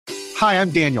Hi,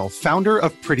 I'm Daniel, founder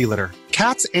of Pretty Litter.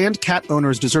 Cats and cat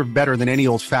owners deserve better than any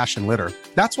old-fashioned litter.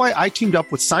 That's why I teamed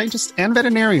up with scientists and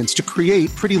veterinarians to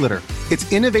create Pretty Litter.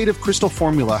 Its innovative crystal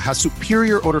formula has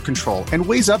superior odor control and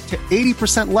weighs up to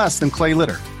 80% less than clay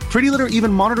litter. Pretty Litter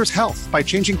even monitors health by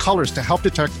changing colors to help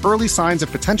detect early signs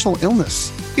of potential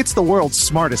illness. It's the world's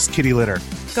smartest kitty litter.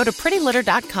 Go to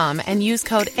prettylitter.com and use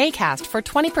code ACAST for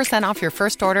 20% off your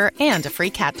first order and a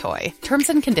free cat toy. Terms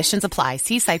and conditions apply.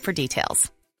 See site for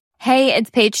details. Hey, it's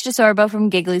Paige DeSorbo from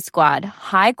Giggly Squad.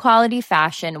 High quality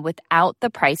fashion without the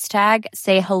price tag.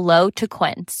 Say hello to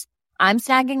Quince. I'm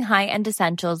snagging high-end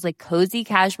essentials like cozy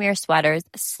cashmere sweaters,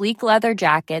 sleek leather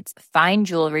jackets, fine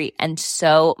jewelry, and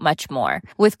so much more.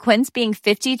 With Quince being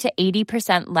 50 to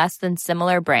 80% less than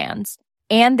similar brands.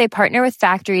 And they partner with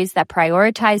factories that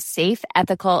prioritize safe,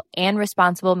 ethical, and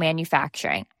responsible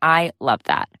manufacturing. I love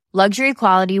that. Luxury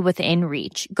quality within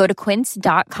reach. Go to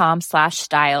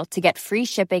quince.com/style to get free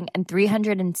shipping and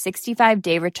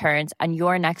 365-day returns on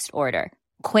your next order.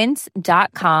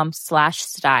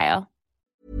 Quince.com/style.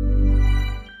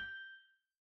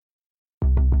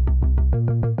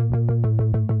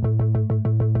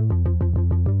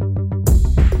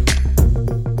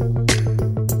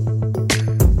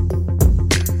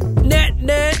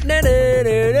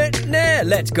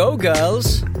 Let's go,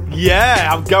 girls. Yeah,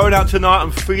 I'm going out tonight.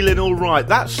 I'm feeling all right.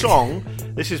 That song,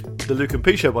 this is the Luke and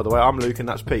Pete show, by the way. I'm Luke and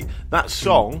that's Pete. That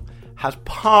song has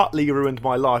partly ruined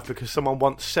my life because someone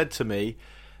once said to me,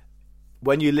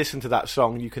 when you listen to that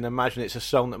song, you can imagine it's a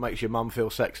song that makes your mum feel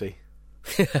sexy.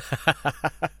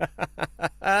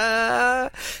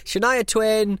 Shania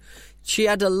Twain, she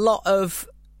had a lot of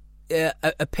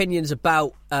opinions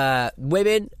about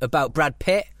women, about Brad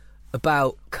Pitt,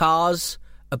 about cars,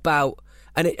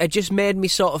 and it just made me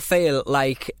sort of feel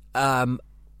like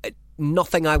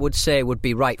nothing I would say would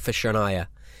be right for Shania.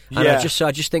 And I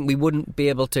just think we wouldn't be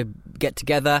able to get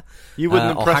together. You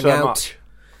wouldn't impress her much.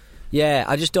 Yeah,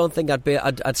 I just don't think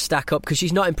I'd stack up because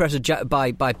she's not impressed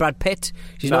by Brad Pitt.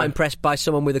 She's not impressed by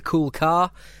someone with a cool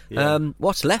car. Yeah.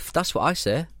 What's left? That's what I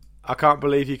say. I can't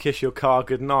believe you kiss your car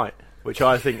goodnight, which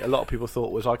I think a lot of people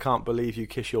thought was I can't believe you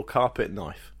kiss your carpet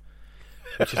knife.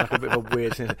 Which is like a bit of a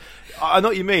weird thing. I know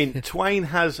what you mean. Twain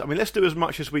has... I mean, let's do as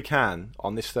much as we can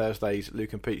on this Thursday's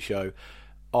Luke and Pete show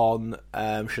on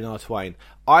Shania Twain.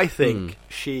 I think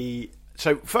she...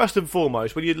 So, first and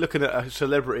foremost, when you're looking at a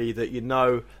celebrity that you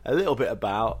know a little bit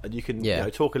about and you can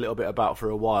talk a little bit about for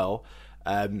a while,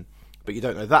 but you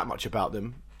don't know that much about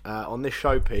them, on this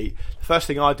show, Pete, the first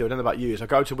thing I do, I don't know about you, is I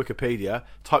go to Wikipedia,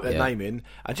 type their name in,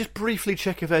 and just briefly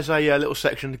check if there's a little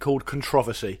section called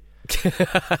controversy.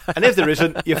 And if there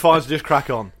isn't, you're fine to just crack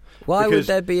on. Why would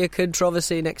there be a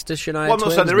controversy next to Shania Twain? Well, I'm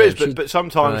not saying there is, but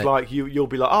sometimes like you'll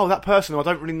be like, oh, that person I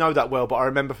don't really know that well, but I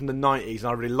remember from the 90s and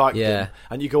I really liked them.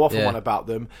 And you go off on one about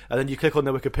them, and then you click on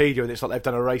their Wikipedia and it's like they've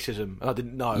done a racism, and I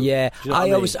didn't know. Yeah, you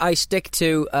know I stick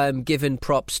to giving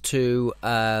props to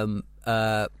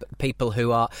people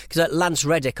who are... Because Lance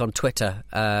Reddick on Twitter,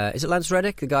 is it Lance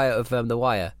Reddick, the guy out of The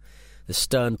Wire? The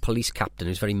stern police captain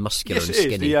who's very muscular and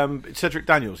skinny. Yes, it is. Cedric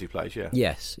Daniels he plays, yeah.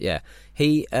 Yes, yeah.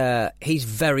 He's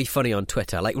very funny on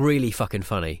Twitter, like really fucking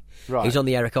funny. Right. He's on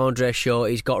the Eric Andre show.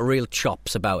 He's got real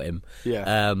chops about him.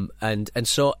 Yeah. And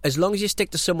so as long as you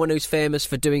stick to someone who's famous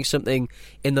for doing something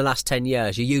in the last 10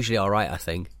 years, you're usually all right, I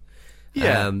think.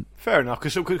 Yeah, fair enough,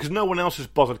 because no one else has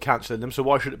bothered cancelling them, so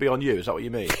why should it be on you? Is that what you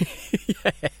mean?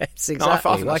 Yes,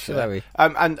 exactly. Why should we?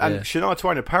 And Shania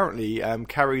Twain apparently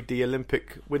carried the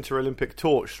Winter Olympic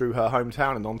torch through her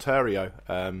hometown in Ontario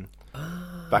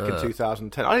back in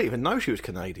 2010. I didn't even know she was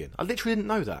Canadian. I literally didn't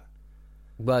know that.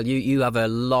 Well, you have a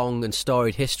long and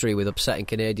storied history with upsetting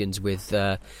Canadians with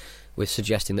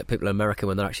suggesting that people are American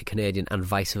when they're actually Canadian and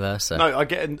vice versa. No, I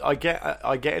get in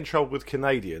trouble with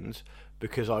Canadians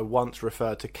because I once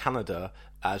referred to Canada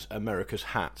as America's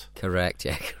hat. Correct,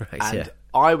 yeah, correct. And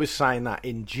I was saying that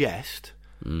in jest,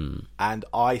 and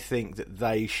I think that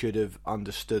they should have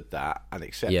understood that and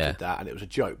accepted that, and it was a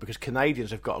joke, because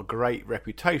Canadians have got a great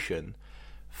reputation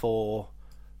for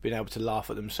being able to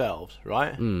laugh at themselves,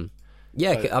 right?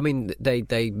 Yeah, so, I mean, they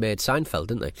made Seinfeld,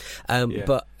 didn't they?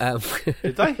 But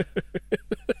did they? What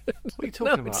are you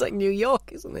talking about? It's like New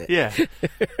York, isn't it? Yeah,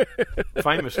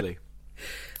 famously.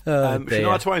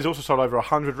 Shania Twain's also sold over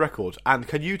 100 records, and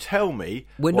can you tell me...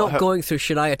 We're not going through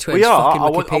Shania Twain's fucking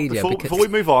Wikipedia. Before we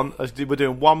move on, we're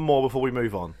doing one more before we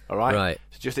move on, all right? Right.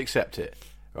 So just accept it,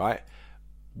 right?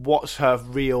 What's her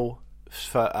real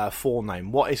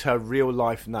forename? What is her real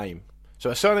life name? So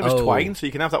her surname is Twain, so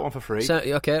you can have that one for free.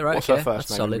 Okay, right. What's her first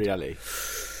name solid. In reality?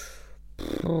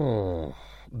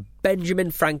 Benjamin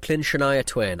Franklin Shania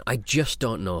Twain. I just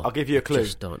don't know. I'll give you a clue. I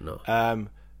just don't know.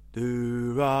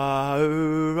 Eileen.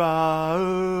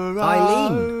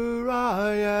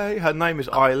 Her name is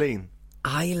Eileen.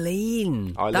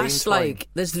 Eileen. That's Twain. like,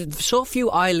 there's so few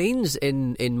Eileens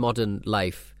in modern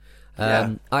life.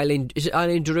 Eileen, is it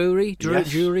Eileen Drury? Yes.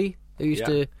 Drury? Who used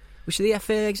to... Was she the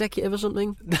FA executive or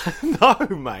something? No,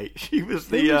 mate. She was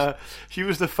the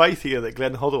faithier that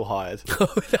Glenn Hoddle hired.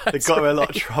 That got her in a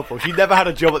lot of trouble. She never had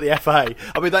a job at the FA.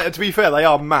 I mean, to be fair, they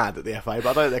are mad at the FA, but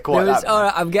I don't think they're quite that mad.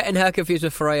 Right, I'm getting her confused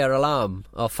with Faraya Alarm.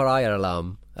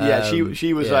 Yeah,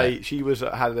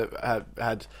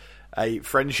 had a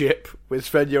friendship with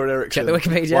Sven-Göran Eriksson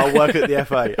while working at the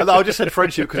FA. And I just said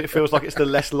friendship because it feels like it's the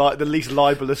least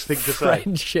libelous thing to say.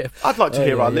 Friendship. I'd like to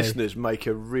hear our listeners make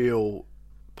a real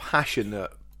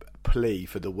passionate plea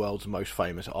for the world's most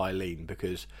famous Eileen,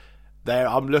 because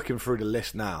I'm looking through the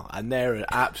list now and they're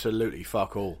absolutely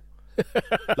fuck all.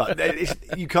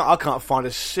 I can't find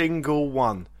a single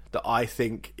one that I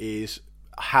think is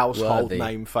household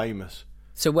name famous.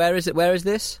 So where is it? Where is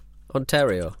this?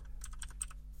 Ontario?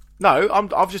 No,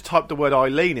 I've just typed the word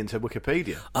Eileen into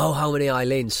Wikipedia. Oh, how many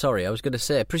Eileens? Sorry, I was going to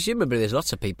say. Presumably, there's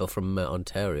lots of people from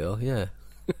Ontario. Yeah,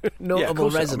 notable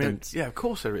residents. Of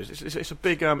course there is. It's a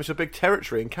big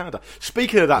territory in Canada.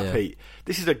 Speaking of that, Pete,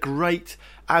 this is a great,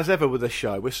 as ever with the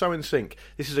show, we're so in sync.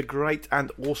 This is a great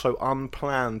and also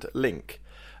unplanned link.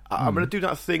 I'm going to do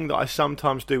that thing that I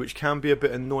sometimes do, which can be a bit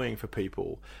annoying for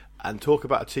people, and talk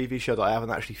about a TV show that I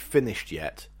haven't actually finished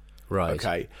yet. Right.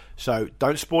 Okay. So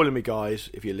don't spoil me, guys,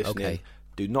 if you're listening. Okay.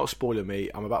 Do not spoil me.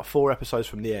 I'm about 4 episodes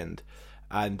from the end,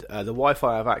 and the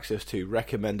Wi-Fi I have access to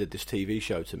recommended this TV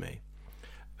show to me,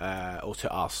 or to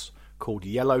us, called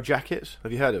Yellow Jackets.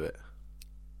 Have you heard of it?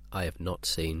 I have not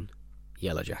seen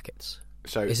Yellow Jackets.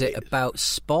 So is it about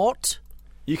sport?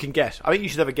 You can guess. I think you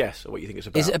should have a guess at what you think it's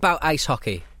about. Is it about ice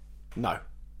hockey? No.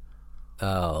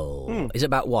 Oh. Is it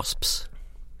about wasps?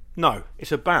 No.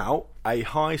 It's about a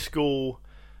high school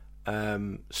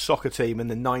soccer team in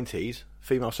the 90s,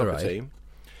 female soccer team,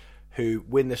 who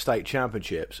win the state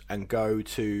championships and go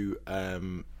to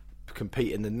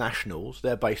compete in the nationals.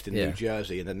 They're based in New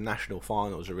Jersey, and the national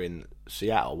finals are in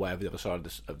Seattle, way over the other side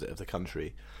of the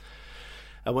country.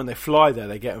 And when they fly there,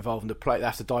 they get involved in the plane. They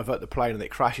have to divert the plane, and it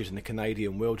crashes in the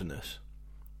Canadian wilderness.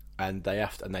 And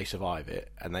they survive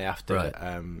it, and they have to.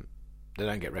 They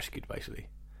don't get rescued, basically.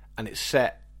 And it's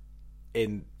set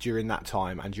during that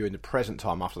time and during the present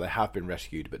time after they have been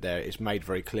rescued, but it's made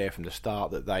very clear from the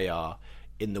start that they are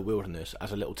in the wilderness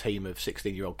as a little team of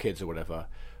 16-year-old kids or whatever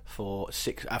for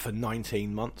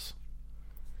 19 months.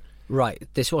 Right.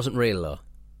 This wasn't real, though.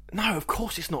 No, of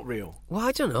course it's not real. Well,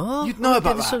 I don't know. You'd know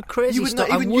about that. Some crazy stuff.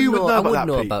 I would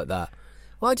know about that.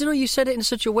 Well, I don't know. You said it in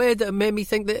such a way that it made me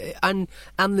think that, and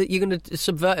that you're going to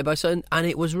subvert it by saying, and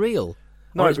it was real.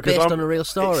 No, it's based on a real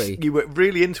story. You were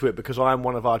really into it because I am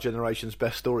one of our generation's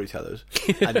best storytellers,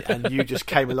 and you just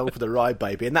came along for the ride,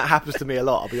 baby. And that happens to me a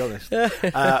lot, I'll be honest.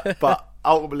 But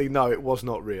ultimately, no, it was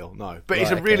not real. No, but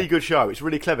it's a really good show. It's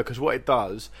really clever because what it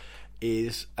does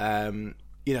is,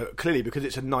 clearly because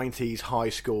it's a 90s high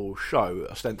school show,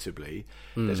 ostensibly,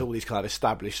 there's all these kind of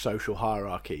established social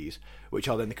hierarchies, which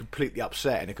are then completely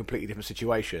upset in a completely different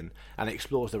situation, and it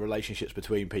explores the relationships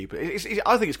between people. I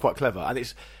think it's quite clever, and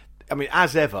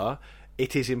as ever,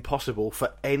 it is impossible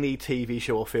for any TV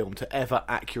show or film to ever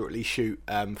accurately shoot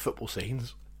football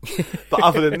scenes. But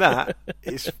other than that,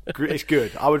 it's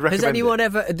good. I would recommend. Has anyone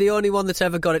ever? The only one that's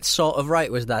ever got it sort of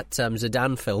right was that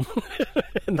Zidane film,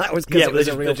 and that was because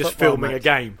they're just filming a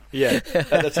game. Yeah, at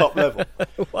the top level.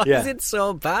 Why is it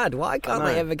so bad? Why can't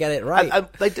they ever get it right? And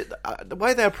they did, the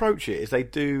way they approach it is they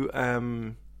do.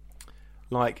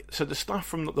 So the stuff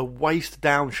from the waist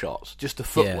down shots, just the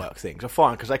footwork things are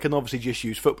fine because they can obviously just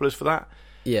use footballers for that.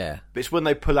 Yeah. But it's when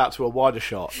they pull out to a wider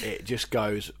shot, it just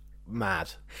goes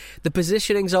mad. The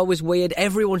positioning's always weird.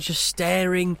 Everyone's just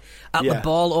staring at the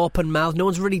ball open mouth. No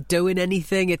one's really doing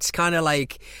anything. It's kind of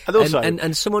like... And also...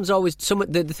 And someone's always...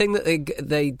 The thing that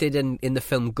they did in the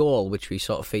film Goal, which we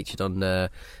sort of featured on the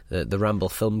Ramble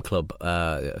Film Club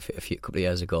a couple of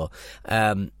years ago...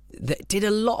 That did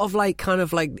a lot of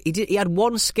he had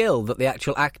one skill that the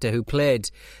actual actor who played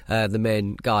the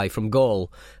main guy from Goal,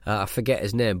 I forget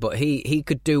his name, but he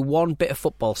could do one bit of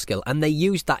football skill, and they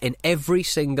used that in every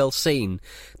single scene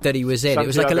that he was in. It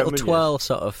was like a little twirl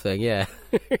sort of thing, yeah.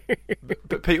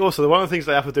 But Pete, also one of the things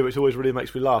they have to do, which always really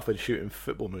makes me laugh when shooting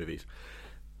football movies,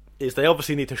 is they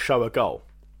obviously need to show a goal.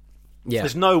 Yeah.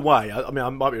 There's no way. I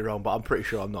might be wrong, but I'm pretty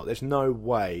sure I'm not. There's no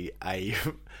way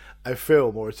a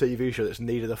film or a TV show that's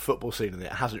needed a football scene and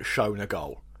it hasn't shown a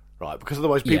goal, right? Because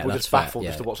otherwise people are just baffled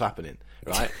as to what's happening,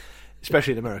 right?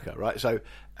 Especially in America, right? So,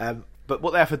 but But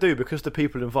what they have to do, because the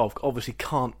people involved obviously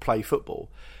can't play football,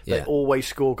 they always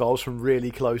score goals from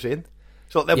really close in.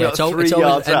 So they'll be like 3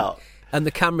 yards out. And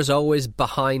the camera's always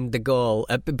behind the goal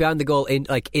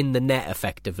in the net,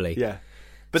 effectively. Yeah.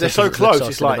 But they're so close,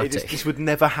 it's like, this would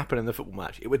never happen in the football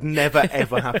match. It would never,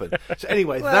 ever happen. So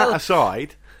anyway, that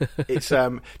aside, it's...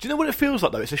 do you know what it feels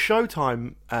like, though? It's a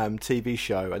Showtime TV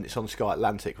show, and it's on Sky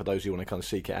Atlantic, for those who want to kind of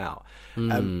seek it out.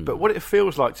 But what it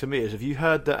feels like to me is, have you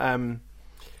heard that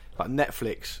like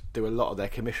Netflix do a lot of their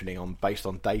commissioning based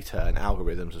on data and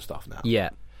algorithms and stuff now?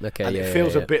 Yeah. Okay, and it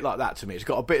feels a bit like that to me. It's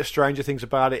got a bit of Stranger Things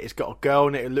about it. It's got a girl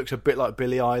in it. It looks a bit like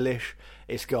Billie Eilish.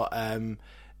 It's got...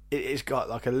 It's got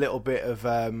like a little bit of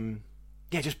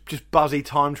just buzzy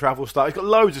time travel stuff. It's got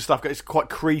loads of stuff. It's quite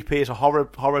creepy. It's a horror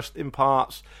in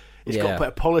parts. It's got a bit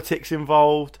of politics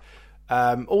involved.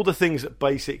 All the things that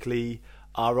basically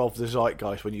are of the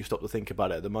zeitgeist when you stop to think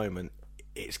about it at the moment.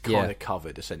 It's kind of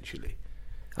covered essentially.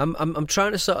 I'm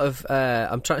trying to sort of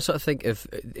think of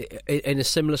in a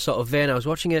similar sort of vein. I was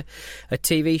watching a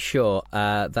TV show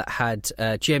that had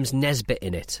James Nesbitt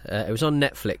in it. It was on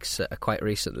Netflix quite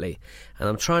recently, and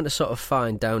I'm trying to sort of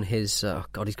find down his. Oh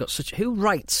God, he's got such. Who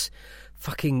writes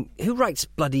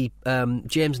bloody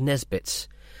James Nesbitt's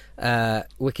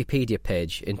Wikipedia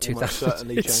page in 2000?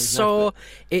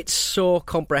 It's so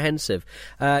comprehensive.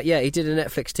 He did a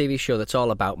Netflix TV show that's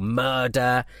all about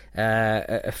murder.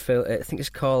 I think it's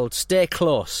called Stay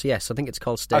Close. Yes, I think it's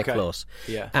called Stay Close.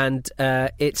 Yeah, and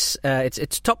it's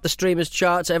topped the streamers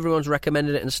charts. Everyone's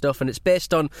recommended it and stuff. And it's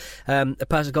based on a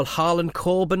person called Harlan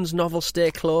Coben's novel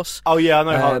Stay Close. Oh yeah, I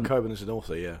know Harlan Coben is an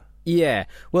author. Yeah. Yeah,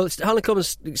 well, Harlan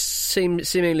Coben's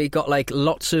seemingly got like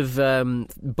lots of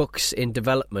books in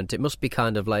development. It must be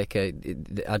kind of like I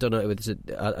don't know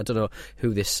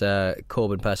who this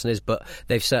Coben person is, but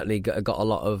they've certainly got a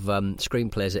lot of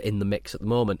screenplays in the mix at the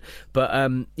moment. But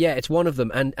it's one of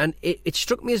them, and it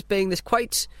struck me as being this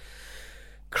quite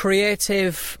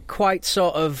creative, quite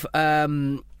sort of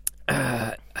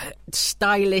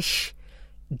stylish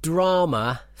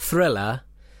drama thriller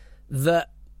that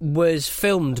was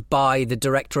filmed by the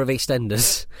director of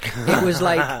EastEnders. It was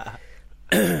like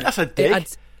that's a dig. It had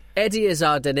Eddie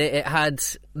Izzard in it. It had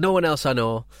no one else I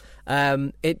know.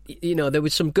 There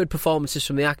was some good performances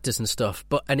from the actors and stuff,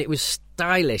 and it was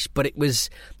stylish, but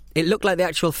it looked like the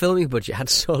actual filming budget had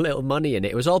so little money in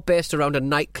it. It was all based around a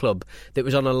nightclub that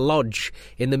was on a lodge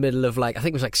in the middle of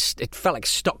it felt like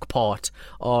Stockport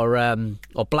or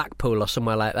Blackpool or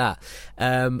somewhere like that.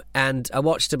 And I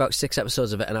watched about 6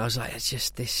 episodes of it, and I was like,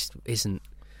 this isn't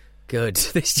good.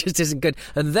 This just isn't good.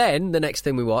 And then the next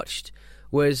thing we watched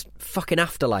was fucking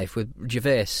Afterlife with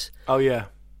Gervais. Oh yeah.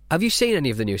 Have you seen any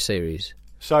of the new series?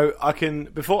 So I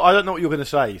don't know what you're going to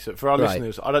say. So for our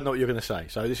listeners, I don't know what you're going to say.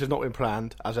 So this has not been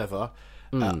planned, as ever.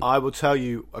 I will tell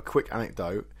you a quick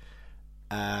anecdote,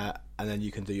 and then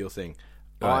you can do your thing.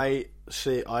 Right.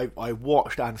 I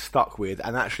watched and stuck with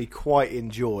and actually quite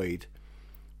enjoyed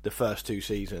the first 2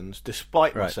 seasons,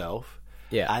 despite myself.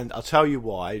 Yeah. And I'll tell you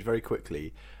why, very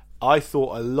quickly. I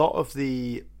thought a lot of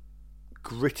the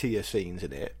grittier scenes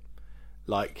in it,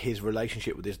 like his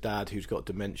relationship with his dad who's got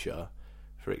dementia,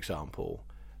 for example.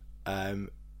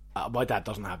 My dad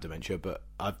doesn't have dementia, but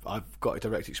I've got a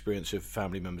direct experience of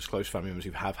close family members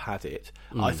who have had it.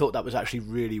 I thought that was actually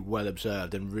really well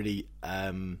observed and really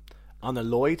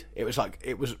unalloyed. It was like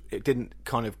it didn't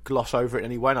kind of gloss over it in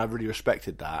any way, and I really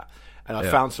respected that. And I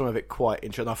found some of it quite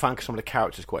interesting. I found some of the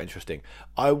characters quite interesting.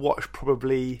 I watched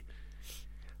probably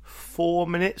 4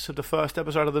 minutes of the first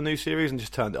episode of the new series and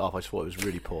just turned it off. I just thought it was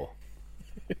really poor.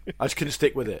 I just couldn't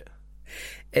stick with it.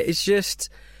 It's just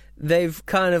they've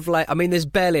kind of like, I mean, there's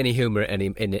barely any humour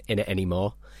in it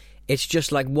anymore. It's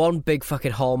just like one big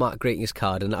fucking Hallmark greetings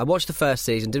card. And I watched the first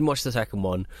season, didn't watch the second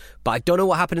one, but I don't know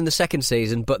what happened in the second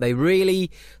season. But they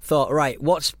really thought, right,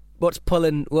 what's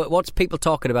people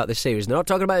talking about this series? They're not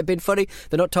talking about it being funny.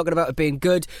 They're not talking about it being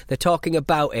good. They're talking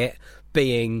about it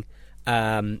being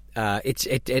there's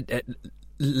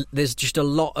just a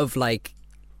lot of like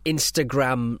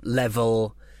Instagram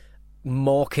level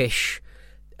mawkish,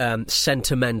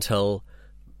 sentimental,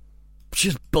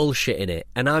 just bullshit in it.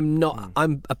 And I'm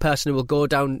a person who will go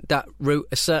down that route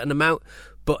a certain amount,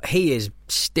 but he is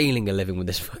stealing a living with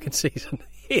this fucking season.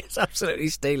 He is absolutely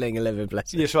stealing a living,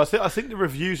 bless him. Yeah, so I think the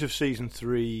reviews of season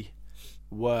 3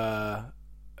 were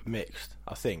mixed,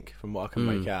 I think, from what I can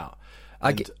make out.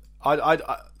 I've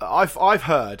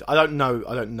heard, I don't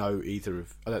know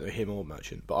him or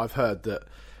Merchant, but I've heard that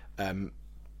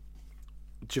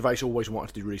Gervais always wanted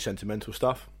to do really sentimental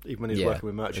stuff, even when he was working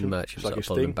with Merchant. And Merchant like sort of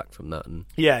pulled him back from that.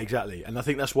 Yeah, exactly. And I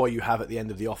think that's why you have at the end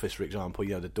of The Office, for example,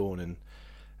 the Dawn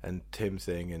and Tim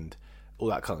thing, and all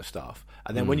that kind of stuff.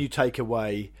 And then when you take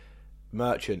away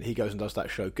Merchant, he goes and does that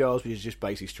show Girls, which is just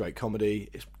basically straight comedy.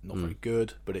 It's not very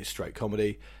good, but it's straight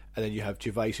comedy. And then you have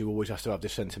Gervais, who always has to have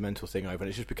this sentimental thing over, and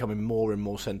it's just becoming more and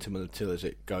more sentimental as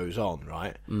it goes on,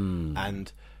 right? And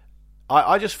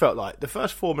I just felt like the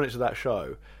first 4 minutes of that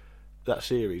show, that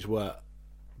series, were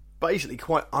basically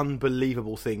quite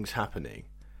unbelievable things happening.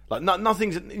 Like,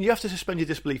 nothing's... You have to suspend your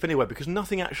disbelief anyway, because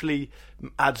nothing actually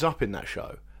adds up in that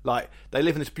show. Like, they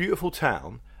live in this beautiful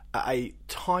town at a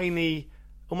tiny...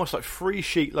 almost like free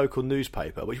sheet local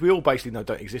newspaper, which we all basically know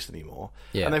don't exist anymore.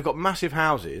 Yeah. And they've got massive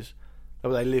houses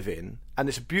where they live in, and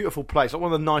it's a beautiful place, like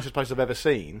one of the nicest places I've ever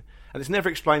seen, and it's never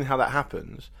explained how that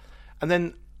happens. And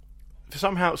then, for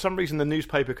some reason, the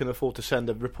newspaper can afford to send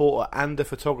a reporter and a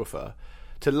photographer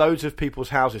to loads of people's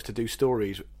houses to do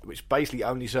stories which basically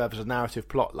only serve as a narrative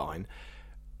plot line,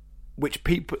 which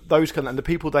the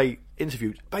people they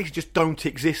interviewed basically just don't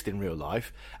exist in real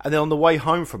life. And then on the way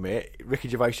home from it, Ricky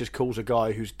Gervais just calls a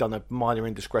guy who's done a minor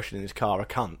indiscretion in his car a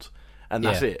cunt, and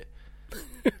that's it.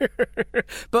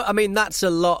 But I mean, that's a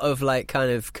lot of like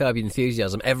kind of Curb Your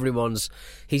Enthusiasm.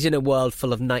 He's in a world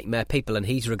full of nightmare people, and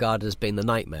he's regarded as being the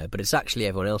nightmare, but it's actually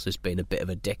everyone else who's been a bit of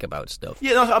a dick about stuff.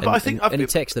 Yeah, no, but I think he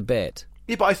takes the bait.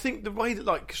 Yeah, but I think the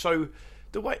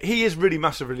way he is really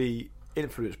massively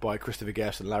influenced by Christopher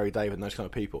Guest and Larry David and those kind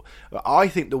of people. But I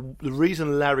think the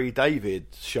reason Larry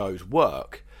David's shows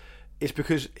work is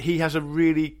because he has a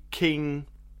really keen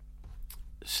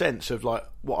sense of like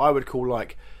what I would call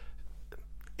like,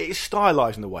 it's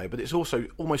stylised in a way, but it's also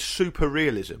almost super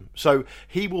realism. So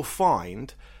he will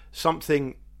find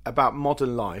something about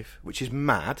modern life which is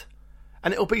mad,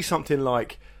 and it'll be something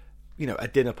like, you know, a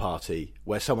dinner party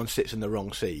where someone sits in the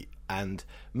wrong seat. And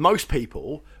most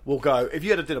people will go, if you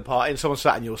had a dinner party and someone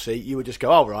sat in your seat, you would just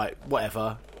go, oh, right,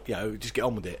 whatever, you know, just get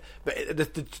on with it. But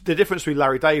the difference between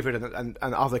Larry David and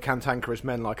other cantankerous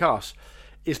men like us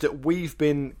is that we've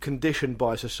been conditioned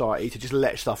by society to just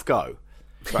let stuff go.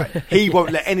 Right? He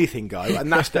won't let anything go,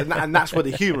 and that's where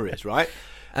the humour is, right?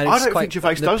 And I don't think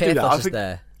Gervais does do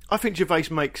that. I think Gervais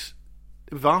makes,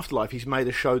 with Afterlife, he's made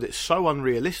a show that's so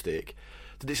unrealistic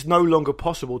that it's no longer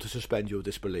possible to suspend your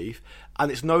disbelief,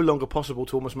 and it's no longer possible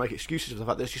to almost make excuses for the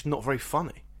fact that it's just not very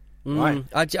funny, right?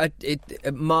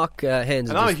 Mark Haynes,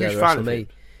 and I'm a huge fan of him.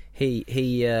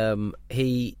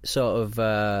 He sort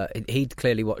of he'd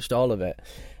clearly watched all of it,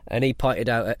 and he pointed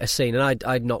out a scene, and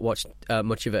I'd not watched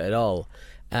much of it at all.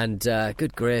 And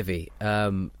good gravy.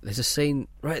 There's a scene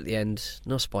right at the end.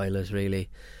 No spoilers, really.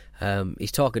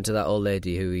 He's talking to that old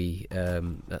lady who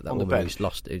that woman who's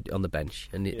lost on the bench,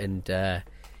 and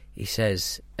he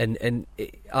says, and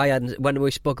I hadn't, when we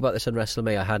spoke about this on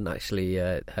WrestleMania, I hadn't actually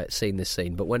seen this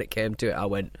scene, but when it came to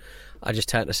it, I just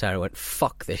turned to Sarah and went,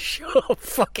 fuck this show,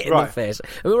 fuck it in the face. And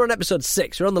we were on episode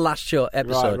 6, we're on the last show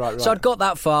episode, right. So I'd got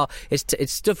that far. It's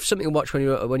something to watch when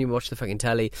you watch the fucking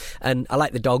telly, and I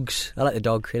like the dogs. I like the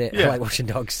dog in it. I like watching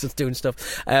dogs doing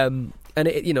stuff. And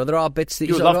it, you know, there are bits that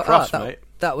you love Crust, mate.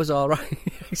 That was all right.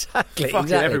 Exactly.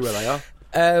 Everywhere they are.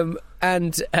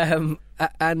 And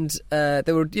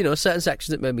there were, you know, certain sections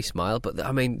that made me smile, but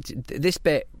I mean, this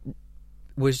bit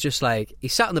was just like, he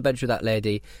sat on the bench with that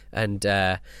lady, and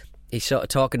he's sort of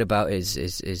talking about his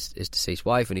deceased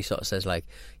wife, and he sort of says, like,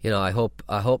 you know, I hope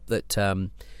that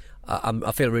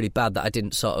I feel really bad that I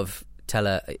didn't sort of tell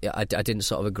her, I didn't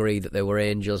sort of agree that they were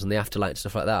angels and the afterlife and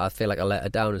stuff like that. I feel like I let her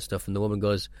down and stuff. And the woman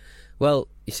goes, well,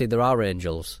 you see, there are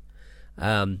angels,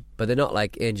 but they're not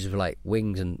like angels with like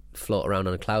wings and float around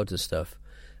on clouds and stuff.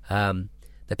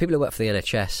 They're people who work for the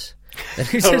NHS. Right,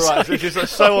 so it's just like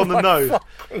so on the nose.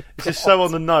 It's just so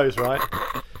on the nose, right?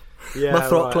 Yeah, my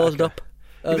throat closed up.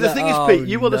 But the thing is, Pete,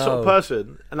 you are the sort of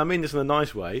person, and I mean this in a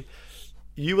nice way,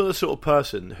 you are the sort of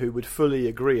person who would fully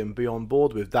agree and be on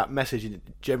board with that message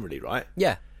generally, right?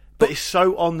 Yeah. But it's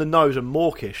so on the nose and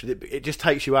mawkish that it just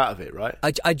takes you out of it, right?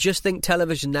 I just think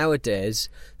television nowadays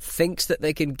thinks that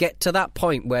they can get to that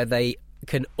point where they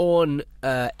can own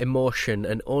emotion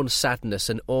and own sadness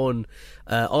and own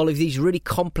all of these really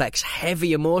complex,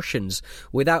 heavy emotions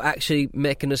without actually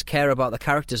making us care about the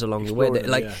characters along the way.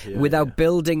 Without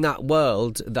building that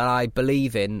world that I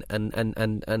believe in, and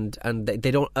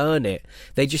they don't earn it.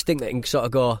 They just think they can sort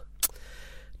of go,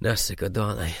 nurses are good, though,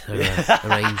 aren't they?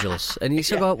 They're angels. And you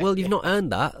sort of go, well, you've not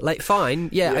earned that. Like,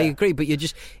 fine, I agree, but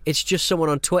it's just someone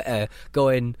on Twitter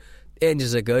going,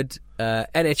 angels are good,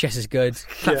 NHS is good,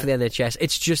 clap for the NHS.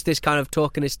 It's just this kind of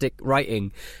tokenistic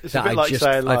writing that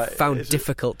I found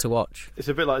difficult to watch. It's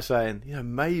a bit like saying, you know,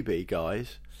 maybe,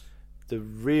 guys, the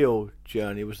real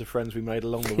journey was the friends we made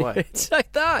along the way. It's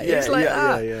like that. It's like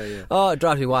that. Yeah. Oh, it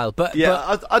drives me wild. But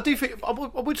I do think I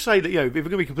would say that, you know, if we're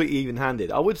going to be completely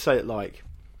even-handed, I would say that, like,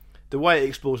 the way it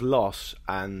explores loss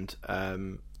and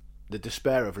the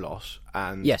despair of loss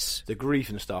and the grief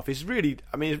and stuff is really,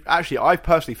 I mean, actually, I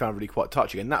personally found really quite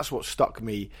touching, and that's what stuck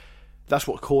me. That's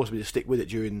what caused me to stick with it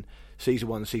during season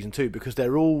 1 and season 2, because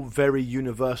they're all very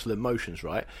universal emotions,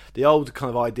 right? The old kind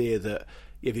of idea that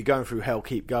if you're going through hell,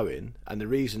 keep going,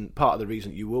 and part of the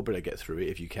reason you will be able to get through it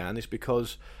if you can is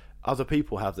because other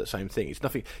people have that same thing. It's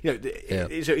nothing,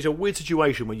 it's a weird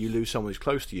situation when you lose someone who's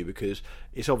close to you, because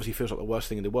it obviously feels like the worst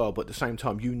thing in the world, but at the same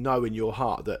time, you know in your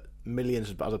heart that millions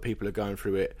of other people are going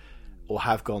through it, or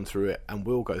have gone through it, and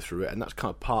will go through it, and that's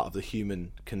kind of part of the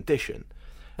human condition.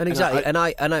 And exactly, and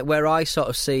I where I sort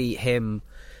of see him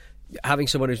having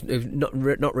someone who's not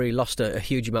really lost a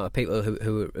huge amount of people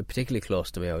who are particularly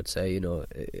close to me, I would say,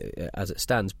 as it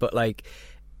stands, but like.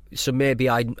 So maybe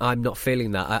I'm not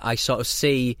feeling that. I sort of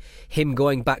see him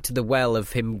going back to the well of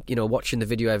him, watching the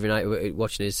video every night,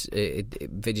 watching his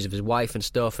videos of his wife and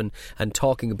stuff, and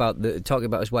talking about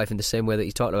his wife in the same way that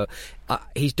he's talking about.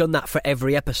 He's done that for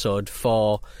every episode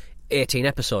for 18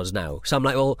 episodes now. So I'm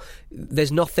like, well,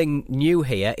 there's nothing new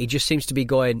here. He just seems to be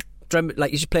going,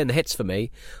 like, he's just playing the hits for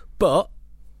me, but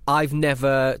I've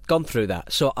never gone through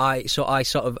that, so I sort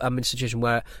of am in a situation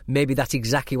where maybe that's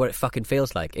exactly what it fucking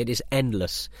feels like. It is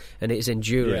endless and it is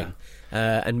enduring,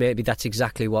 and maybe that's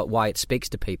exactly why it speaks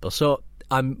to people. So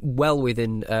I'm well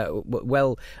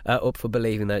up for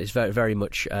believing that it's very very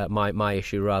much my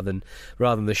issue rather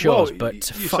than the show's. Well, but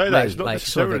you say that it's not like,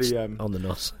 necessarily on the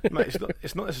nose. Mate,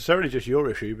 it's not necessarily just your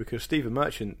issue, because Stephen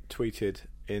Merchant tweeted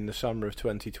in the summer of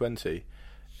 2020.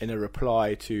 In a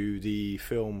reply to the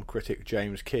film critic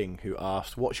James King, who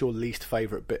asked, "What's your least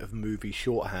favourite bit of movie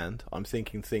shorthand?" I'm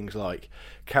thinking things like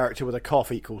 "character with a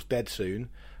cough equals dead soon,"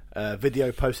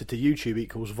 "video posted to YouTube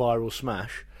equals viral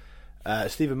smash."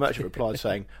 Stephen Merchant replied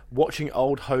saying, "Watching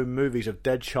old home movies of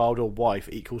dead child or wife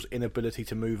equals inability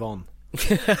to move on."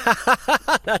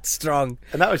 That's strong.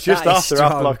 And that was just after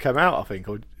Afterlife came out, I think,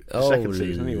 or the second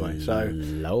season anyway. So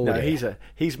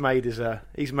he's made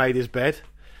his bed.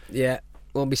 Yeah.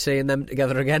 Won't be seeing them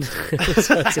together again.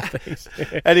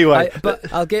 Anyway,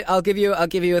 but I'll give you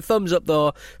a thumbs up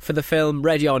though for the film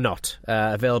Ready or Not,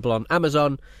 available on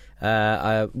Amazon.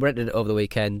 I rented it over the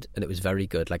weekend and it was very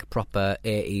good, like a proper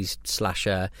 80s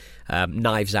slasher,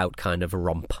 Knives Out kind of a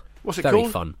romp. What's it very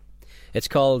called? Fun. It's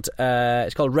called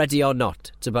Ready or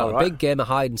Not. It's about a big game of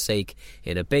hide and seek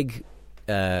in a big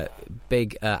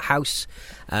house,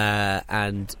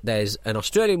 and there's an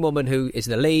Australian woman who is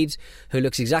the lead, who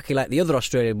looks exactly like the other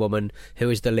Australian woman who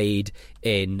is the lead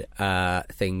in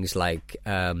things like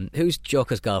who's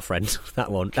Joker's girlfriend? That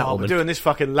woman. We're doing this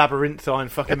fucking labyrinthine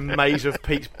fucking maze of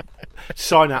Pete's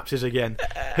synapses again.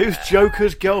 Who's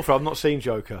Joker's girlfriend? I've not seen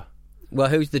Joker. Well,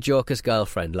 who's the Joker's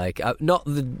girlfriend? Like, not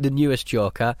the newest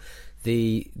Joker,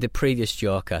 the previous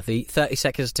Joker, the 30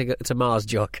 Seconds to Mars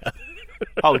Joker.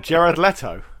 Oh, Jared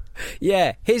Leto.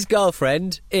 Yeah, his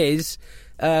girlfriend is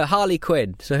Harley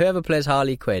Quinn. So whoever plays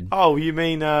Harley Quinn. Oh, you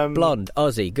mean blonde,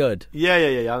 Aussie, good. Yeah.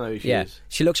 I know who she is.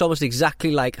 She looks almost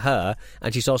exactly like her,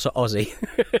 and she's also Aussie.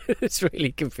 It's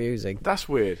really confusing. That's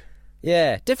weird.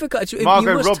 Yeah, difficult.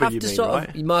 Margot Robbie, you mean,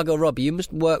 right? Margot Robbie, you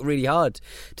must work really hard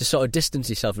to sort of distance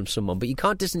yourself from someone, but you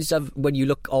can't distance yourself when you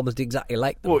look almost exactly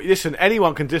like them. Well, listen,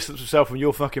 anyone can distance themselves from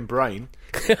your fucking brain.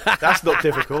 That's not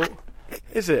difficult.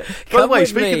 Is it? By the way,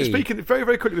 speaking very,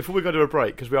 very quickly before we go to a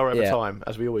break, because we are over time,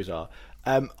 as we always are.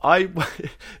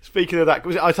 Speaking of that,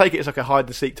 I take it it's like a hide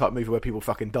and seek type movie where people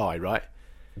fucking die, right?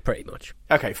 Pretty much.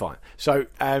 Okay, fine. So,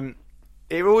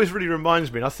 it always really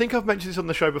reminds me, and I think I've mentioned this on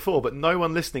the show before, but no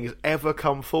one listening has ever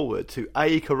come forward to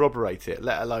A, corroborate it,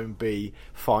 let alone B,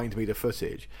 find me the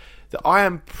footage, that I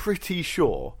am pretty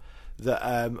sure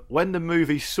that when the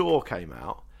movie Saw came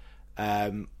out,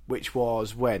 which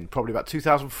was when? Probably about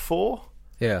 2004?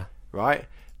 Yeah. Right?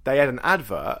 They had an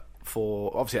advert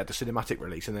for, obviously had the cinematic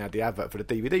release, and they had the advert for the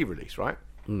DVD release, right?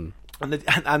 Mm.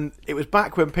 And it was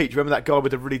back when, Pete, do you remember that guy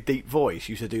with the really deep voice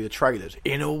used to do the trailers?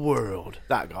 In a World.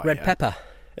 That guy. Red Pepper.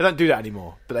 They don't do that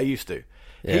anymore, but they used to.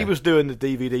 Yeah. He was doing the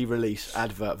DVD release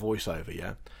advert voiceover,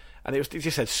 yeah? And it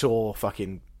just said Saw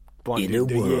fucking... In a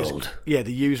World.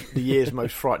 The year's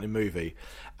most frightening movie.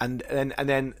 And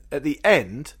then at the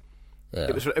end... Yeah.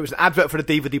 It was an advert for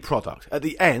the DVD product. At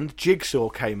the end, Jigsaw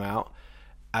came out,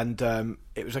 and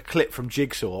it was a clip from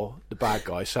Jigsaw, the bad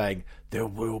guy, saying, "There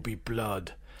will be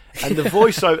blood," and the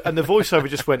voiceover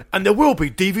just went, "And there will be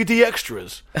DVD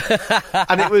extras,"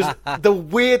 and it was the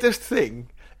weirdest thing.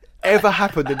 ever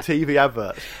happened in TV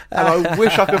adverts, and I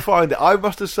wish I could find it. I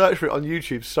must have searched for it on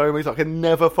YouTube so many times, I can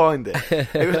never find it.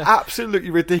 It was absolutely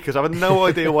ridiculous. I have no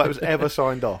idea why it was ever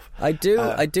signed off. I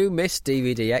do miss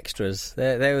DVD extras.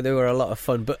 They were a lot of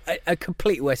fun, but a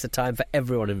complete waste of time for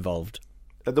everyone involved.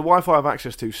 The Wi-Fi I have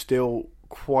access to still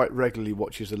quite regularly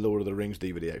watches the Lord of the Rings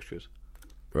DVD extras.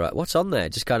 Right, what's on there?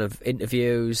 Just kind of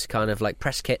interviews, kind of like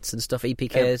press kits and stuff,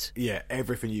 EPKs?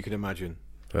 Everything you can imagine.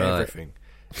 Right. Everything.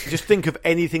 Just think of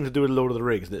anything to do with Lord of the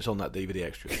Rings and it's on that DVD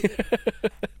extra.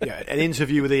 An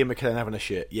interview with Ian McKellen having a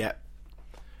shit, the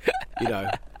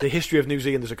history of New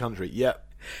Zealand as a country,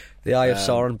 The Eye of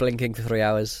Sauron blinking for 3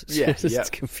 hours. It's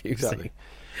confusing. Exactly.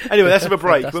 Anyway, let's have a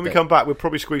break. Fantastic. When we come back, we'll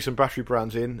probably squeeze some battery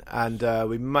brands in, and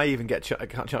we may even get a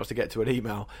chance to get to an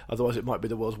email. Otherwise, it might be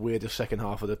the world's weirdest second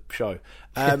half of the show.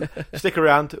 Stick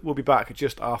around. We'll be back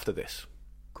just after this.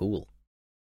 Cool.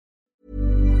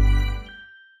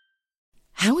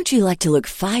 How would you like to look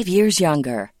 5 years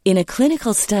younger? In a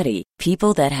clinical study,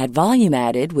 people that had volume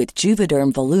added with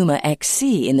Juvederm Voluma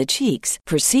XC in the cheeks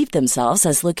perceived themselves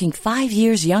as looking 5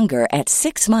 years younger at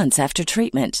 6 months after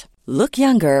treatment. Look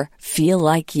younger, feel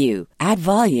like you. Add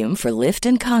volume for lift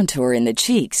and contour in the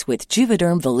cheeks with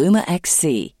Juvederm Voluma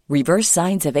XC. Reverse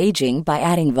signs of aging by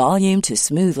adding volume to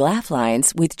smooth laugh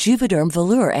lines with Juvederm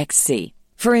Volure XC.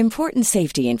 For important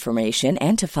safety information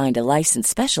and to find a licensed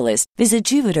specialist, visit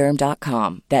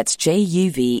Juvederm.com. That's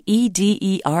JUVEDERM.com.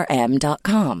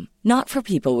 Not for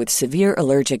people with severe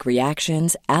allergic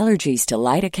reactions, allergies to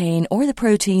lidocaine, or the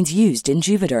proteins used in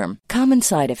Juvederm. Common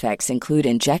side effects include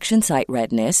injection site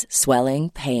redness,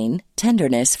 swelling, pain,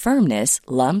 tenderness, firmness,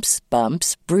 lumps,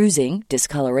 bumps, bruising,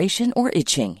 discoloration, or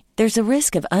itching. There's a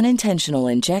risk of unintentional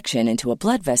injection into a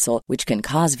blood vessel, which can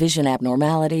cause vision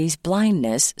abnormalities,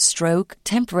 blindness, stroke,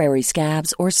 temporary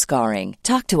scabs, or scarring.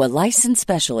 Talk to a licensed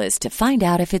specialist to find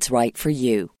out if it's right for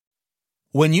you.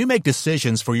 When you make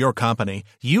decisions for your company,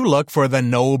 you look for the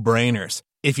no-brainers.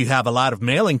 If you have a lot of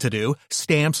mailing to do,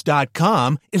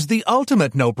 Stamps.com is the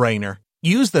ultimate no-brainer.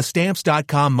 Use the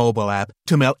Stamps.com mobile app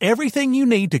to mail everything you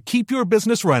need to keep your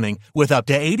business running with up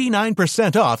to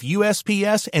 89% off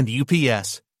USPS and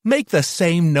UPS. Make the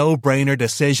same no-brainer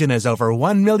decision as over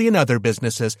 1 million other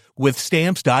businesses with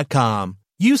Stamps.com.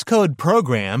 Use code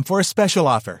PROGRAM for a special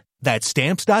offer. That's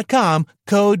Stamps.com,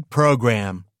 code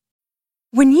PROGRAM.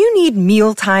 When you need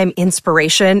mealtime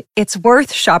inspiration, it's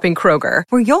worth shopping Kroger,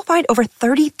 where you'll find over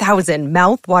 30,000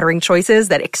 mouth-watering choices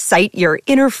that excite your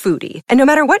inner foodie. And no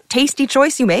matter what tasty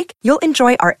choice you make, you'll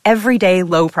enjoy our everyday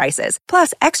low prices,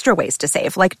 plus extra ways to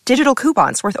save, like digital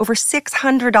coupons worth over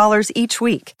 $600 each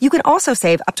week. You can also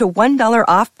save up to $1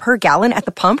 off per gallon at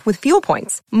the pump with fuel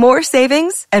points. More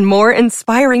savings and more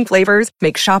inspiring flavors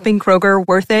make shopping Kroger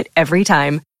worth it every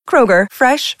time. Kroger,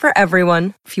 fresh for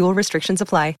everyone. Fuel restrictions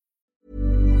apply.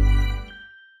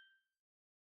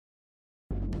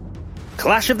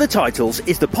 Clash of the Titles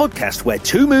is the podcast where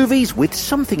two movies with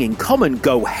something in common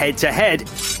go head-to-head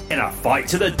in a fight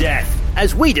to the death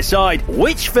as we decide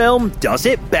which film does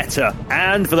it better.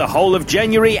 And for the whole of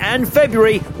January and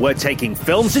February, we're taking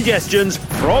film suggestions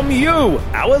from you,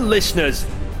 our listeners.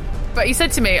 But he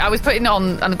said to me, I was putting it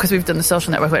on, and because we've done the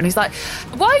social network, and he's like,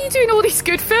 why are you doing all these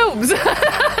good films? And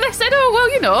I said, oh,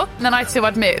 well, you know. And then I had to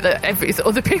admit that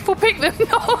other people pick them,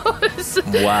 not us.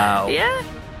 Wow. Yeah.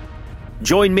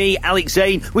 Join me, Alex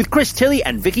Zane, with Chris Tilley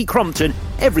and Vicky Crompton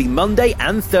every Monday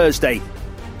and Thursday.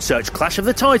 Search Clash of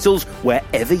the Titles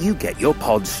wherever you get your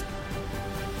pods.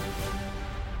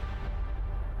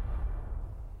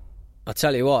 I'll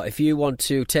tell you what, if you want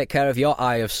to take care of your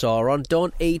Eye of Sauron,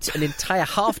 don't eat an entire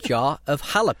half jar of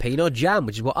jalapeno jam,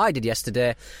 which is what I did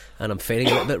yesterday, and I'm feeling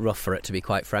a little bit rough for it, to be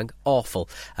quite frank. Awful.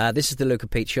 This is the Luke and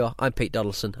Pete Show. I'm Pete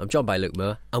Donaldson. I'm joined by Luke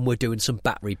Moore, and we're doing some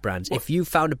battery brands. If you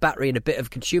found a battery in a bit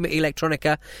of consumer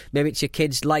electronica, maybe it's your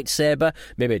kid's lightsaber,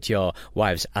 maybe it's your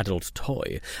wife's adult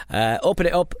toy, open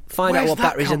it up, find out what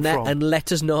battery's in there, and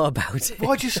let us know about it.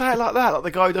 Why'd you say it like that? Like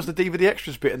the guy who does the DVD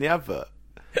extras bit in the advert?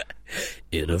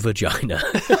 In a vagina.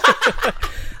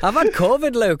 I've had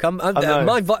COVID, Luke.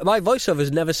 My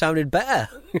voiceover's never sounded better.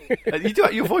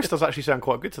 Your voice does actually sound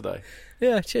quite good today.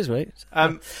 Yeah, cheers, mate.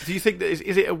 Do you think that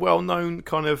is it a well-known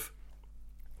kind of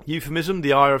euphemism?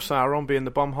 The Eye of Sauron being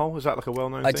the bumhole? Is that like a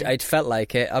well-known thing? It felt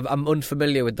like it. I'm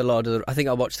unfamiliar with the Lord of the... I think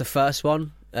I watched the first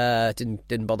one.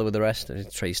 Didn't bother with the rest. The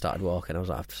tree started walking. I was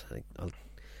like,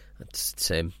 it's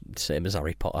same as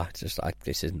Harry Potter. It's just like,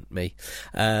 this isn't me.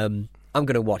 I'm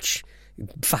going to watch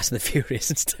Fast and the Furious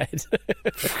instead.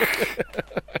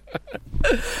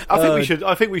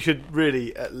 I think we should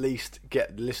really at least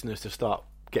get listeners to start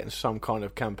getting some kind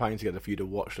of campaign together for you to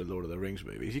watch the Lord of the Rings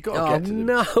movies. You've got to get to them.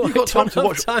 No, you've got time to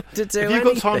watch. Time to do if you've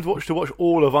got time to watch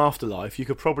all of Afterlife, you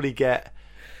could probably get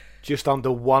just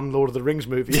under one Lord of the Rings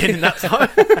movie in that time.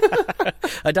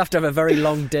 I'd have to have a very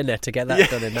long dinner to get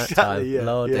that done in that time. Yeah,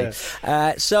 Lordy.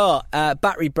 Yeah.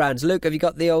 Battery brands. Luke, have you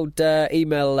got the old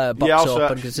email box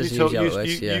open?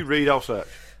 You read, I'll search.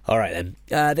 All right, then.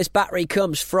 This battery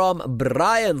comes from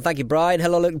Brian. Thank you, Brian.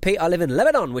 Hello, Luke and Pete. I live in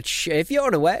Lebanon, which, if you're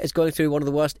unaware, is going through one of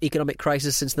the worst economic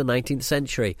crises since the 19th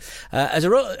century. As a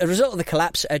result of the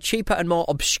collapse, cheaper and more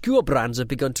obscure brands have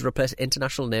begun to replace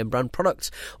international name brand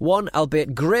products. One,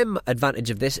 albeit grim,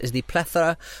 advantage of this is the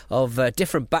plethora of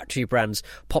different battery brands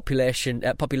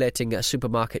populating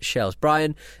supermarket shelves.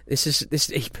 Brian,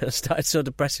 this email started so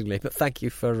depressingly, but thank you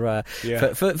for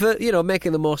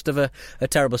making the most of a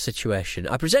terrible situation.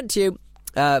 I present to you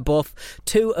both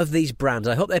two of these brands.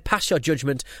 I hope they pass your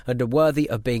judgment and are worthy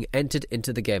of being entered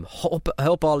into the game. I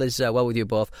hope all is well with you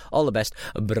both. All the best,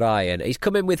 Brian. He's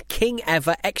come in with King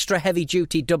Ever Extra Heavy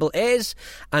Duty Double A's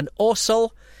and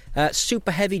Orsol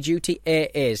Super Heavy Duty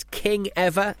AA's. King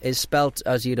Ever is spelt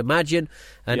as you'd imagine,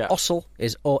 and Orsol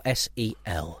is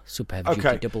OSEL. Super Heavy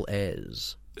Duty Double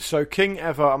A's. So King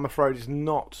Ever, I'm afraid, is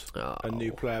not a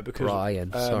new player because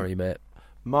Brian, sorry, mate.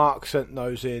 Mark sent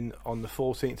those in on the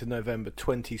 14th of November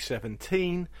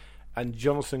 2017, and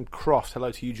Jonathan Croft,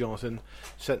 hello to you, Jonathan,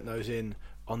 sent those in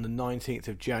on the 19th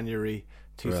of January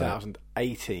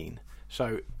 2018. Right.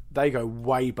 So they go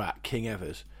way back, King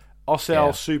Evers.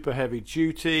 Ossel Super Heavy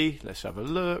Duty, let's have a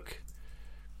look.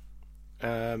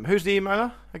 Who's the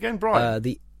emailer? Again, Brian?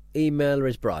 The emailer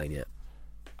is Brian, yeah.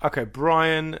 Okay,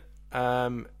 Brian,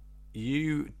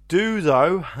 you do,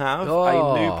 though, have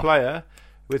a new player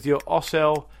with your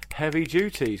Ossel Heavy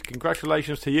Duties.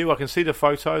 Congratulations to you. I can see the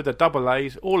photo. The double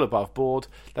A's, all above board.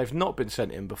 They've not been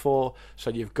sent in before,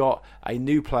 so you've got a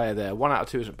new player there. 1 out of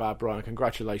 2 isn't bad, Brian.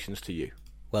 Congratulations to you.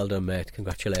 Well done, mate.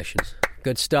 Congratulations.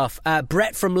 Good stuff.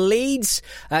 Brett from Leeds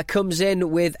comes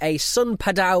in with a Sun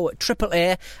Padao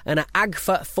AAA and an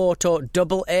Agfa Photo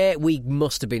AA. We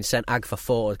must have been sent Agfa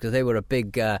Photos because they were a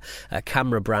big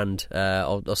camera brand,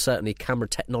 or certainly camera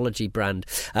technology brand.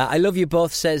 I love you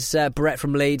both, says Brett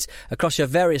from Leeds. Across your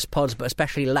various pods, but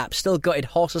especially laps, still gutted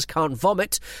Horses Can't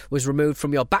Vomit was removed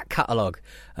from your back catalogue.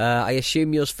 I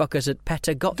assume yours fuckers at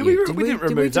PETA got you. We didn't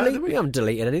remove that. We haven't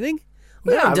deleted anything.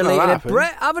 We haven't deleted it,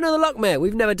 Brett. Have another look, mate.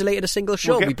 We've never deleted a single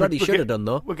show. We bloody should have done,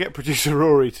 though. We'll get producer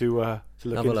Rory to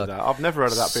look into that. I've never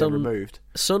heard of that being removed.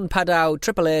 Sun Padao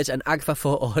AAA's and Agfa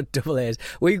Photo AA's.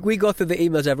 We go through the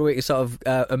emails every week. Sort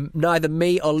of neither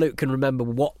me or Luke can remember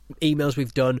what emails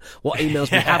we've done, what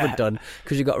emails we haven't done,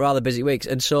 because we've got rather busy weeks.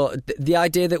 And so the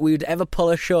idea that we would ever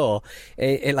pull a show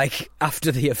like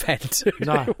after the event,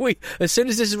 no. As soon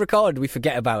as this is recorded, we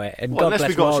forget about it. And God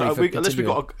bless Rory for unless we've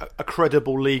got a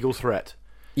credible legal threat.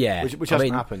 Yeah, which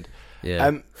hasn't happened.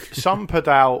 Yeah. Sun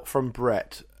Padao from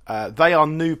Brett. They are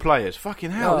new players.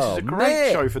 Fucking hell, this is a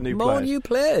great show for new players. More new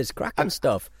players, cracking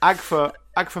stuff. Agfa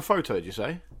Photo, did you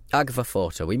say? Agfa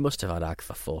Photo. We must have had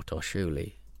Agfa Photo,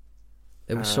 surely.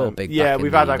 It was so big. Yeah, back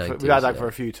we've in had the 90s, Agfa. We've had Agfa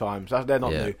a few times. They're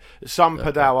not new. Sun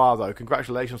Padao are though.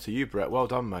 Congratulations to you, Brett. Well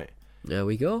done, mate. There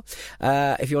we go.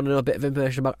 If you want to know a bit of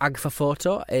information about Agfa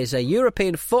Photo, it's a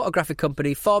European photographic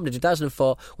company formed in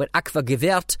 2004 when Agfa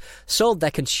Gewehr sold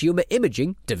their consumer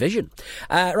imaging division.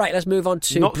 Right, let's move on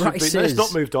to Bryce's. Let's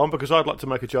not move on because I'd like to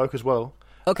make a joke as well.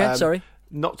 Okay, sorry.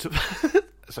 Not to.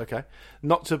 That's okay.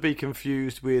 Not to be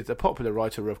confused with a popular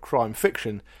writer of crime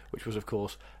fiction, which was, of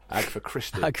course, Agatha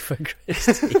Christie. Agatha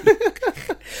Christie.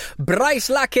 Bryce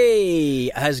Lackey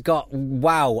has got...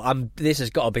 Wow, this has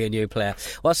got to be a new player.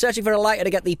 While searching for a lighter to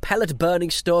get the pellet burning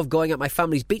stove going at my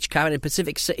family's beach cabin in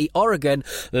Pacific City, Oregon,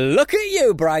 look at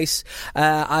you, Bryce.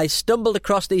 I stumbled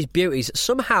across these beauties.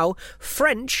 Somehow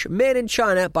French, made in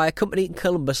China by a company in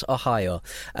Columbus, Ohio.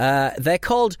 They're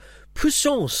called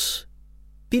Puissance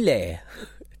Pilet.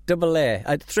 Double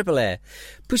A, triple A.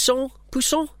 Puissance?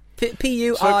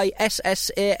 P-U-I-S-S-A-N-C-E.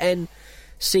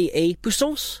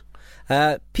 Puissance?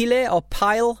 Pile or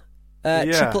Pile?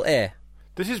 Triple A.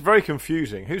 This is very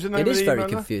confusing. Who's the name of the It is very emailer?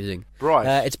 confusing.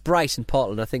 Bryce. It's Bryce in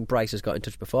Portland. I think Bryce has got in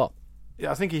touch before.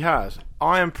 Yeah, I think he has.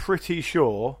 I am pretty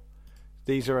sure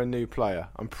these are a new player.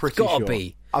 I'm pretty sure. Gotta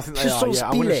be. I think they are, yeah.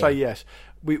 I'm going to say yes.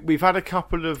 We've had a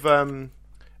couple of...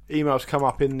 emails come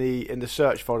up in the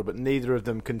search folder, but neither of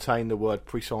them contain the word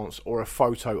Puissance or a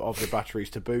photo of the batteries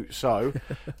to boot. So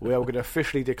we are going to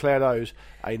officially declare those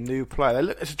a new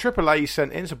player. It's a AAA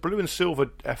sent in. It's a blue and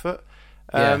silver effort.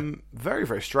 Very,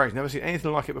 very strange. Never seen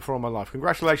anything like it before in my life.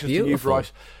 Congratulations to you,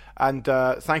 Bryce. And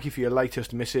thank you for your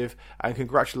latest missive. And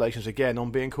congratulations again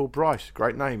on being called Bryce.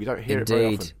 Great name. You don't hear it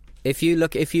very often. If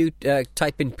you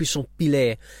type in puissance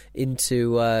pilée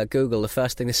into Google, the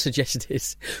first thing that's suggested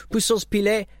is puissance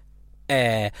pilée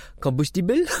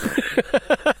combustible.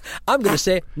 I'm going to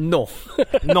say no.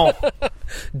 No.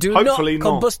 Do Hopefully not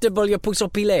not. combustible your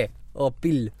puissance pilée. Or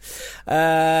pile.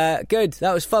 Good.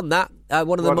 That was fun, that.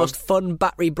 One of the most fun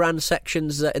battery brand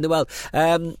sections in the world.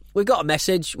 We've got a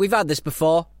message. We've had this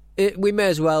before. We may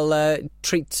as well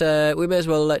treat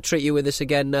you with this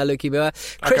again, Lukey Moore.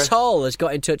 Chris Hall has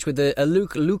got in touch with a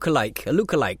lookalike.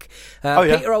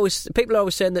 People are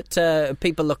always saying that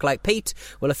people look like Pete.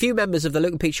 Well, a few members of the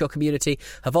Luke and Pete Show community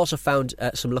have also found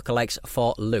some lookalikes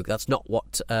for Luke. That's not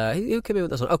what who came in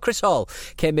with this one. Oh, Chris Hall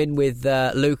came in with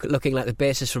Luke looking like the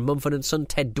bassist from Mumford & Son,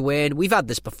 Ted Duane. We've had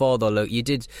this before though, Luke. You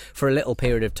did for a little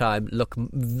period of time look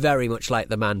very much like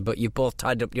the man, but you both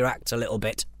tied up your acts a little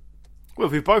bit. Well,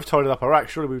 if we both tied it up our act,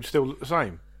 surely we would still look the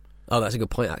same. Oh, that's a good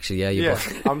point, actually. Yeah,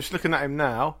 both. I'm just looking at him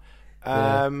now.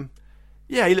 I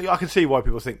can see why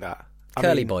people think that.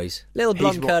 Curly boys. Little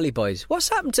blonde curly boys. What's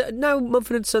happened to... Now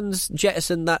Mumford & Sons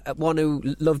jettisoned that one who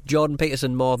loved Jordan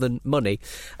Peterson more than money.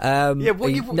 Tell me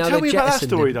about that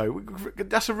story, though.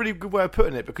 That's a really good way of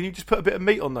putting it, but can you just put a bit of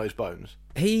meat on those bones?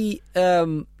 He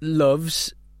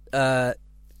loves...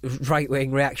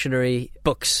 right-wing reactionary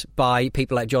books by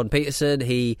people like John Peterson.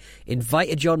 He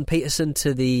invited John Peterson to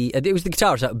it was the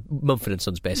guitarist at Mumford &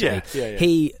 Sons, basically. Yeah.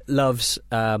 He loves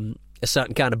a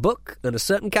certain kind of book and a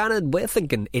certain kind of way of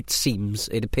thinking, it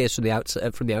appears from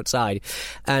the outside.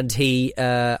 And he,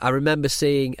 I remember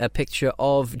seeing a picture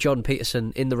of John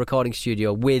Peterson in the recording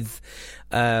studio with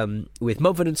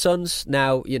Mumford & Sons.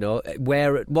 Now,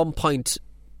 where at one point...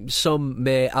 Some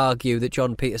may argue that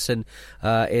John Peterson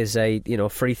is a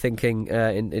free-thinking,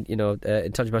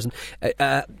 intelligent person.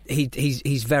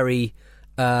 He's very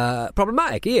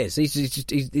problematic. He is.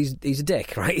 He's a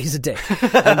dick, right? He's a dick,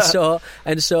 and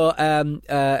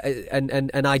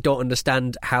I don't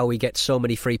understand how he gets so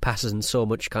many free passes and so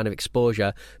much kind of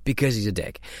exposure because he's a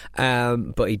dick.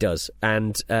 But he does,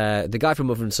 and the guy from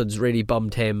Mumford & Sons really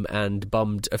bummed him and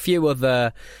bummed a few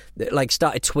other.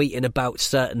 Started tweeting about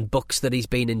certain books that he's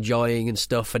been enjoying and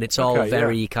stuff, and it's all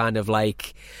very kind of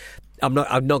like. I'm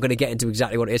not going to get into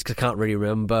exactly what it is because I can't really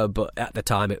remember. But at the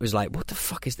time, it was like, what the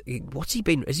fuck is? What's he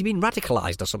been? Has he been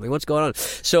radicalised or something? What's going on?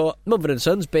 So Mumford &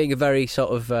 Sons, being a very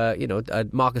sort of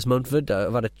Marcus Mumford,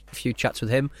 I've had a few chats with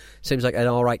him. Seems like an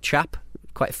all right chap.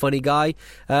 Quite a funny guy.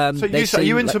 So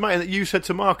you intimating that you said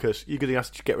to Marcus, "You're going to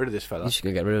have to get rid of this fella." You're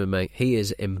going to get rid of him, mate. He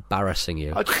is embarrassing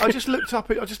you. I just looked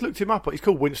him up. He's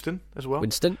called Winston as well.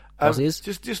 Winston, as he is.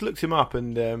 Just looked him up,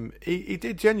 and he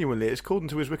did genuinely. It's according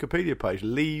to his Wikipedia page.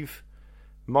 Leave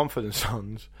Mumford &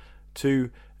 Sons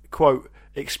to quote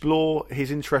explore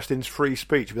his interest in free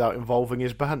speech without involving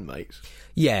his bandmates.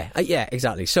 Yeah,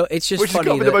 exactly. So it's just which funny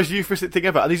has got to be the most euphemistic thing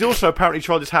ever. And he's also apparently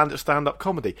tried his hand at stand-up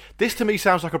comedy. This to me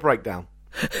sounds like a breakdown.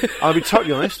 I'll be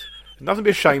totally honest. Nothing to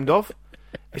be ashamed of.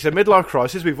 It's a midlife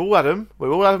crisis. We've all had them.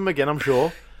 We'll all have them again, I'm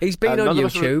sure. He's been on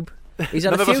YouTube. He's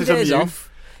had a few days off.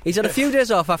 He's had a few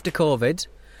days off after COVID.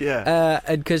 Yeah.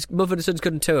 And because Mumford & Sons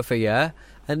couldn't tour for a year.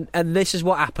 And this is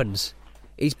what happens.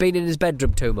 He's been in his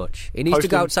bedroom too much. He needs to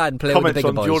go outside and play with the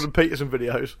bigger boys. Jordan Peterson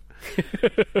videos.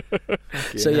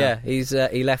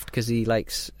 He left because he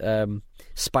likes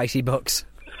spicy books.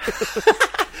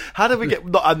 How do we get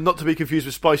not to be confused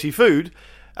with spicy food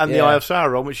and the Eye of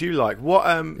Sauron, which you like? What?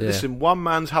 Listen, one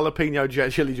man's jalapeno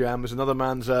chili jam is another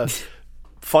man's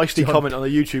feisty comment on a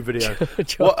YouTube video.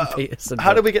 Peterson.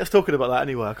 How did we get talking about that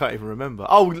anyway? I can't even remember.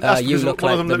 Oh, that's you because look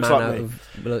one like of them looks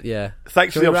like me.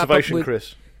 Thanks for the observation,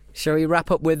 Chris. Shall we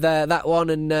wrap up with that one,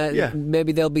 and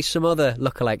maybe there'll be some other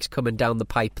lookalikes coming down the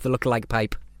pipe, the lookalike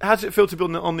pipe. How does it feel to be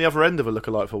on the other end of a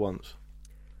lookalike for once?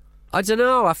 I don't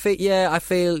know. I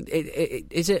feel.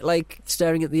 Is it like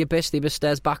staring at the abyss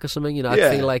stares back or something? I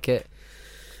feel like it.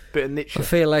 Bit of niche. I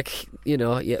feel like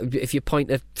if you point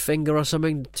a finger or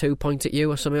something, two point at you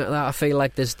or something like that. I feel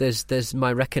like there's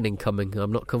my reckoning coming.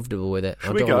 I'm not comfortable with it.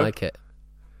 I don't like it.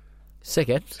 Sick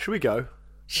it. Should we go?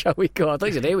 Shall we go? I thought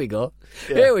you said, here we go.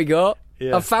 Yeah. Here we go.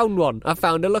 Yeah. I found one. I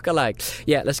found a lookalike.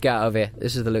 Yeah, let's get out of here.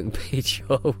 This is the Luke and Pete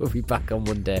Show. We'll be back on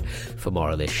Monday for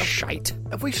more of this shite.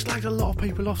 Have we slagged a lot of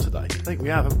people off today? I think we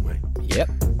have, haven't we? Yep.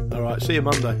 All right, see you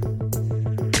Monday.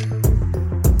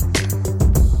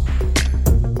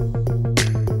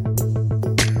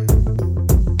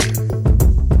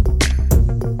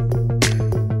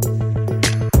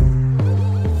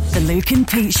 The Luke and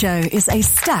Pete Show is a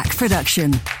Stack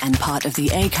production and part of the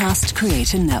Acast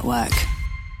Creator Network.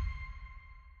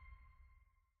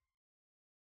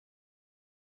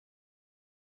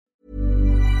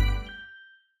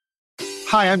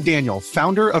 Hi, I'm Daniel,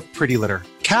 founder of Pretty Litter.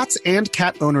 Cats and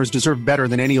cat owners deserve better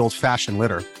than any old-fashioned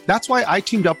litter. That's why I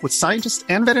teamed up with scientists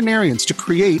and veterinarians to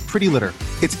create Pretty Litter.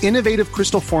 Its innovative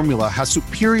crystal formula has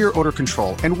superior odor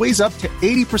control and weighs up to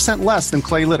 80% less than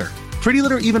clay litter. Pretty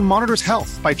Litter even monitors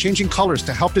health by changing colors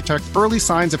to help detect early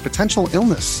signs of potential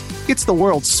illness. It's the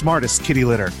world's smartest kitty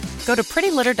litter. Go to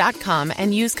prettylitter.com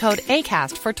and use code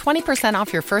ACAST for 20%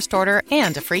 off your first order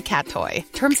and a free cat toy.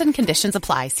 Terms and conditions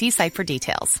apply. See site for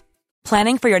details.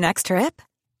 Planning for your next trip?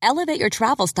 Elevate your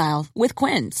travel style with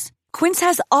Quince. Quince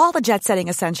has all the jet-setting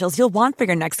essentials you'll want for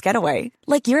your next getaway,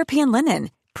 like European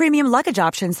linen, premium luggage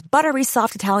options, buttery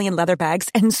soft Italian leather bags,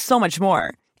 and so much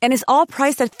more. And is all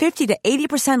priced at 50 to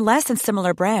 80% less than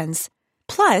similar brands.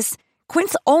 Plus,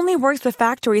 Quince only works with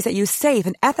factories that use safe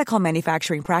and ethical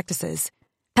manufacturing practices.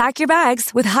 Pack your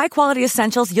bags with high-quality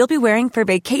essentials you'll be wearing for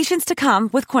vacations to come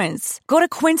with Quince. Go to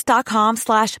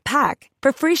quince.com/pack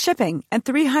for free shipping and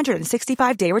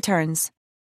 365-day returns.